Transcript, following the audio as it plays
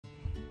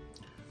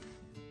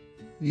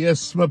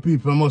Yes, my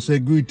people, I must say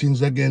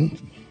greetings again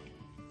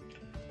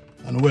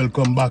and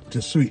welcome back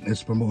to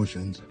Sweetness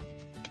Promotions.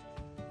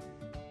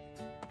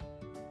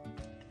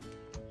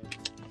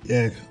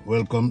 Yeah,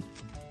 welcome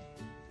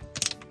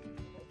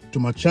to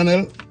my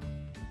channel,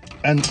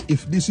 and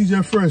if this is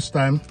your first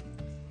time,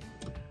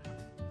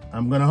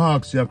 I'm gonna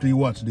ask you after you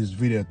watch this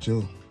video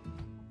to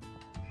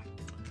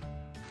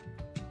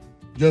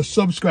just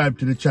subscribe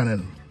to the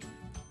channel.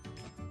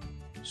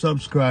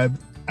 Subscribe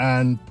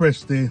and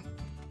press the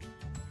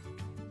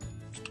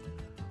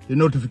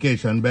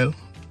notification bell.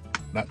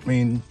 That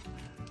means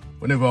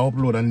whenever I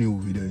upload a new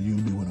video,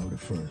 you'll be one of the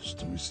first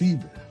to receive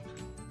it.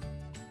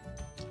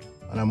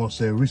 And I must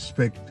say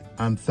respect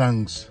and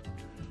thanks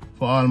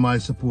for all my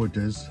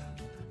supporters,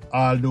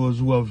 all those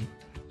who have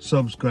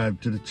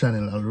subscribed to the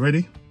channel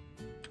already,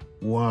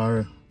 who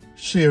are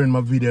sharing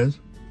my videos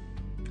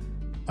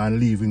and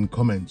leaving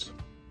comments.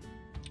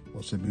 I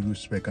must say big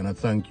respect, and I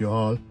thank you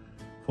all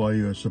for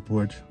your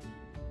support.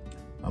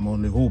 I'm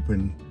only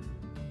hoping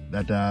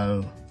that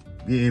I'll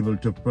be able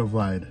to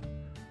provide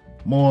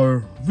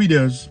more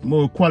videos,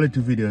 more quality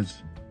videos,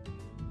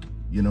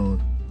 you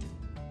know,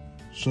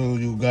 so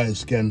you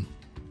guys can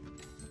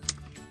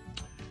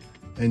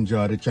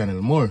enjoy the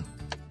channel more.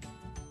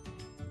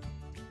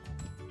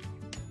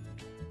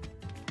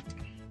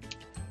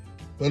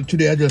 Well,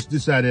 today I just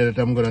decided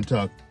that I'm gonna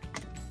talk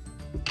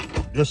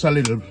just a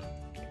little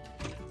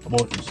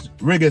about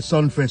Reggae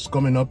Sunfest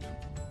coming up.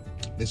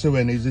 They say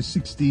when is the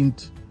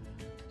 16th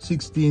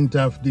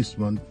of this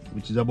month,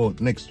 which is about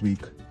next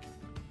week,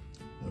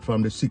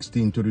 from the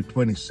 16th to the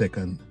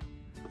 22nd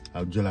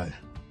of July.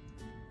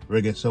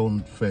 Reggae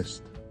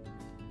Sunfest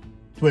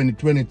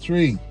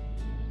 2023.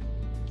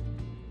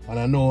 And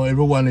I know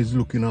everyone is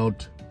looking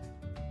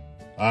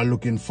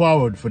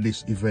forward for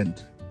this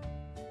event.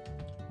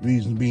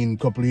 Reason being, a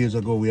couple of years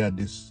ago we had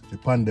the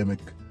pandemic,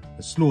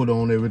 it slowed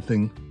down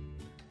everything,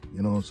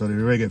 you know, so the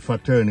reggae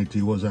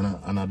fraternity was on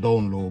a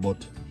down low,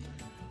 but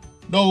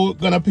now we're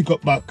gonna pick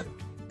up back.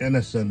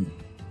 Understand?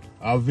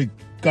 I'm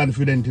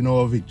confident in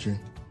our victory.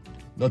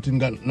 Nothing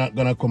not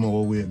gonna come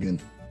our way again.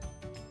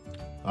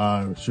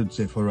 I should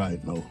say for right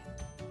now.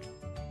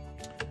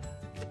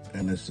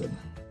 Understand?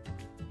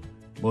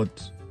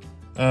 But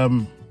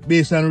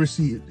based on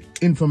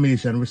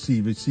information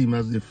received, it seems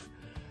as if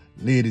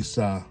ladies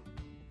are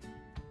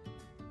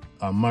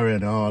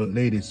married, all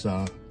ladies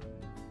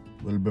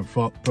will be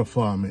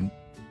performing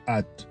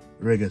at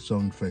Reggae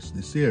Sunfest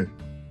this year.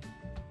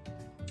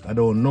 I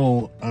don't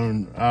know,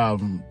 and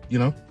you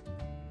know,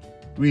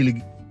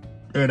 really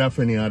heard of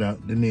the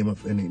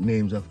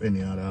names of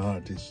any other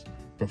artists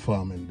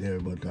performing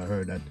there, but I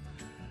heard that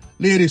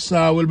ladies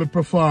will be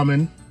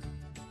performing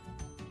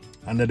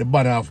under the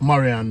banner of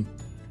Marian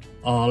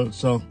All.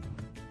 So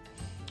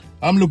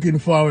I'm looking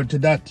forward to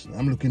that.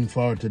 I'm looking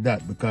forward to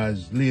that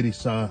because Lady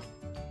Sa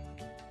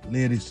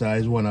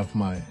is one of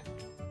my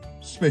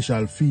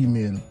special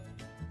female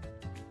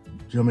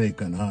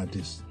Jamaican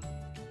artists.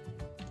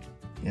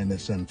 You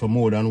understand? For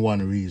more than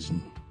one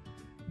reason.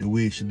 The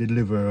way she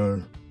delivers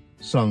her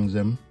songs,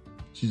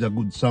 she's a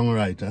good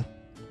songwriter.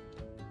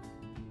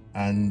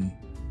 And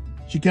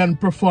she can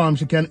perform,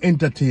 she can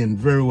entertain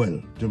very well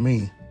to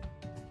me.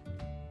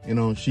 You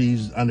know,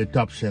 she's on the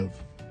top shelf.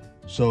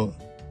 So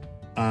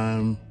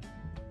I'm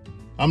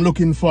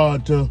looking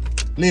forward to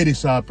Lady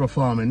Sa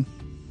performing.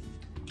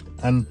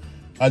 And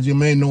as you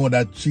may know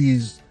that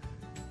she's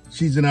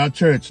in our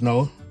church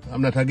now.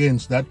 I'm not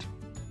against that.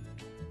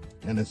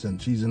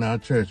 Understand? She's in our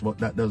church, but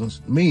that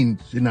doesn't mean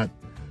she's not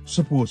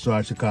supposed to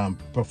or she can't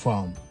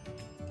perform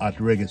at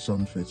Reggae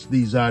Sunfest.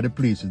 These are the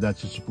places that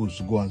she's supposed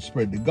to go and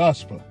spread the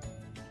gospel.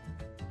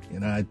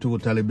 You know, I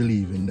totally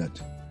believe in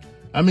that.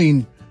 I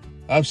mean,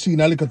 I've seen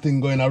a little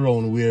thing going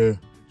around where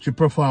she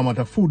performed at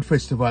a food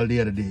festival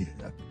the other day.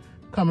 I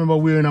can't remember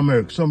where in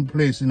America, some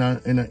place in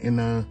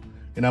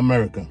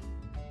America.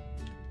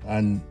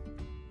 And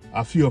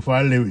a few of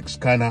our lyrics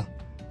kind of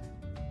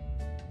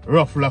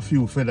ruffle a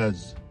few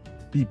feathers.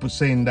 People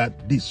saying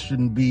that this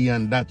shouldn't be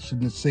and that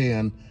shouldn't say,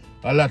 and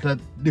a lot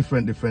of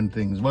different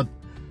things. But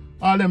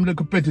all them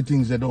little petty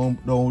things that don't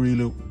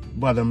really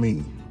bother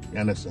me. You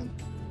understand?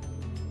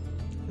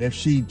 If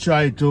she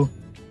tried to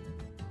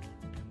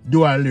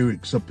do our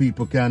lyrics so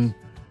people can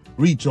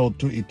reach out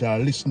to it or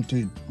listen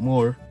to it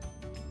more,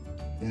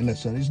 you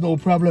understand? It's no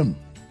problem.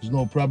 It's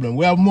no problem.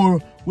 We have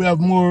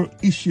more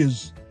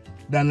issues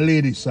than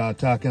ladies are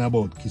talking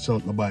about Kiss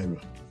Out the Bible.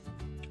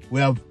 We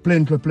have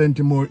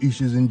plenty more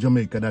issues in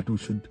Jamaica that we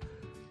should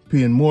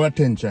pay more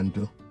attention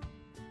to,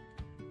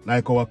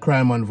 like our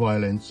crime and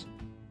violence,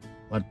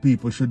 what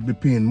people should be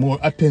paying more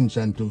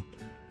attention to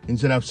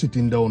instead of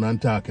sitting down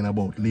and talking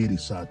about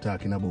ladies are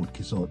talking about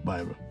Kiss Out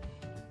Bible.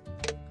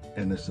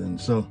 Understand?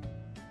 So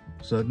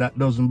that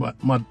doesn't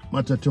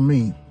matter to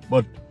me.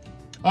 But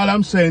all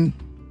I'm saying,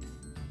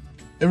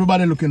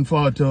 everybody looking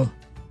forward to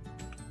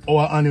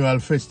our annual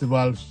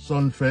festival,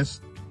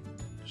 Sunfest.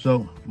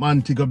 So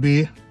Montego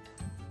Bay,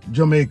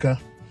 Jamaica,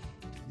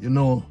 you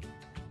know,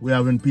 we're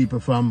having people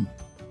from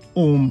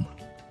home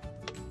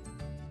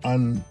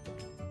and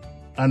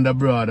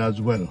abroad as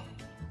well.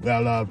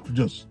 We'll have to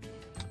just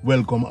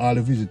welcome all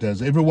the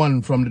visitors.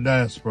 Everyone from the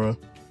diaspora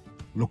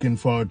looking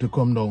forward to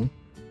come down,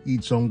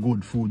 eat some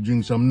good food,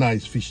 drink some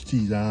nice fish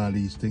teas and all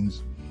these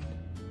things,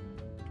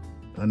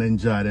 and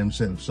enjoy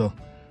themselves. So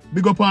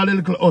big up all the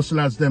little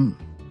hustlers them.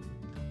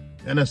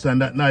 You understand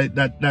that night,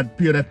 that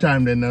period of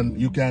time, then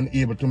you can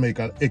able to make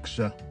a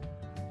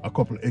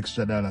couple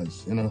extra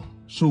dollars, you know.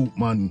 Soup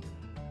man,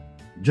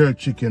 jerk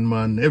chicken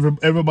man,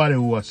 everybody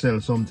who will sell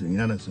something,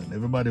 you understand?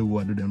 Everybody who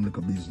will do them like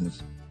a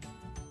business.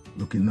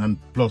 Looking, and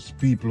plus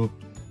people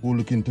who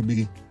looking to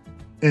be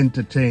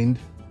entertained,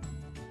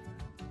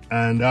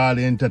 and all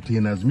the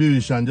entertainers,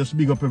 musicians, just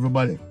big up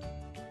everybody.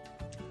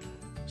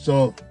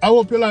 So I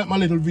hope you like my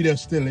little video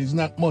still. It's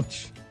not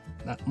much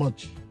I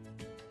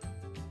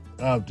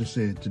have to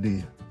say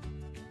today.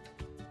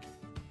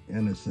 You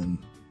understand?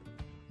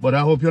 But I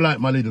hope you like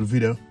my little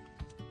video.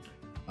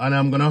 And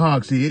I'm gonna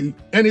ask you,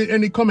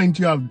 any comment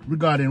you have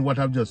regarding what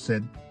I've just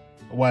said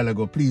a while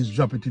ago, please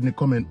drop it in the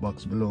comment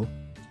box below.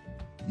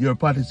 Your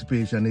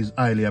participation is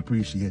highly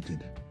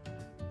appreciated.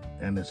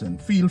 You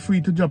understand? Feel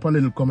free to drop a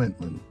little comment,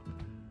 man.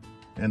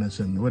 You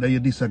understand? Whether you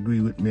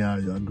disagree with me or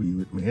you agree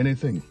with me,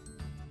 anything.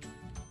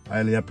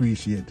 Highly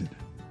appreciated.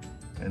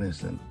 You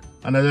understand?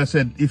 And as I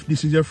said, if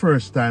this is your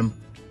first time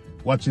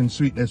watching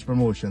Sweetness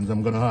Promotions,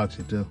 I'm gonna ask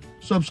you to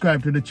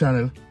subscribe to the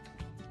channel,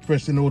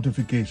 press the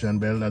notification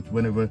bell, that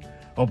whenever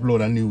I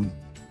upload a new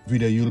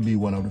video, you'll be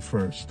one of the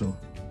first to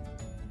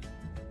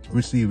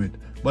receive it.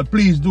 But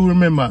please do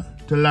remember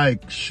to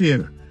like,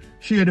 share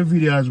the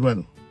video as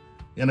well.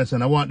 You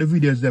understand? I want the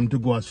videos them to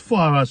go as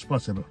far as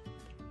possible.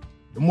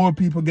 The more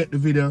people get the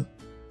video,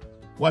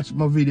 watch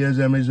my videos,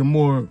 the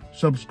more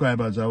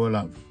subscribers I will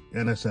have.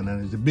 You understand?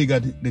 And the bigger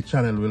the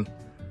channel will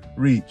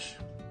reach.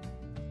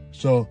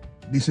 So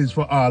this is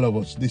for all of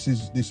us. This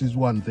is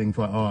one thing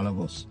for all of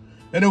us.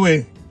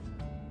 Anyway,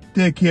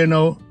 take care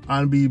now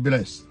and be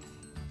blessed.